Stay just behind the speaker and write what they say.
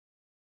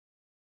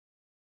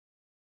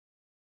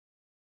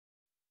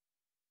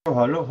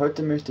Hallo,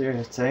 heute möchte ich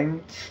euch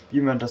zeigen,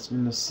 wie man das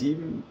Windows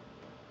 7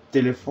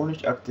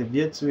 telefonisch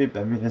aktiviert, so wie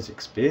bei Windows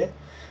XP.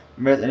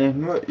 Weil es eigentlich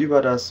nur über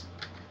das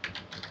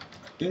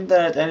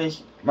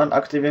Internet man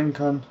aktivieren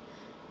kann,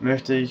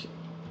 möchte ich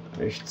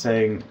euch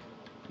zeigen,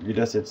 wie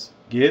das jetzt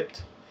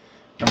geht.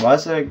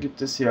 Normalerweise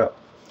gibt es hier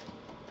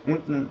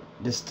unten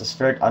das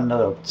Feld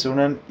andere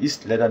Optionen,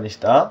 ist leider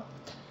nicht da.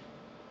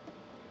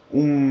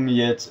 Um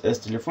jetzt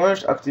es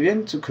telefonisch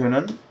aktivieren zu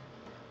können,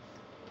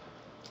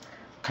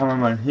 kann man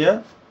mal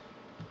hier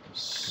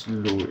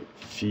slui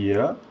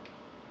 4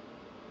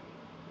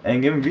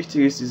 eingeben.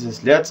 Wichtig ist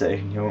dieses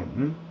Leerzeichen hier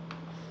unten.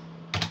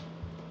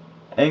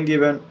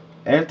 Eingeben,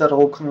 Enter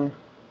drucken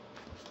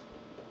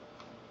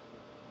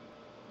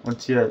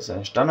und hier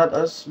seinen Standard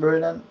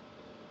auswählen.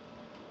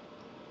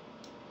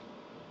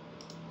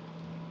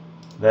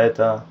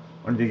 Weiter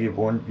und wie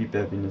gewohnt, wie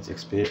bei Windows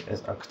XP,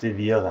 es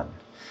aktivieren.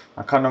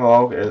 Man kann aber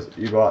auch es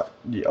über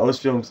die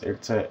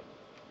Ausführungsechse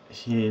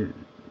hin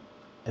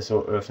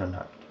öffnen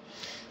halt.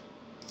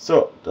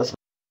 So, das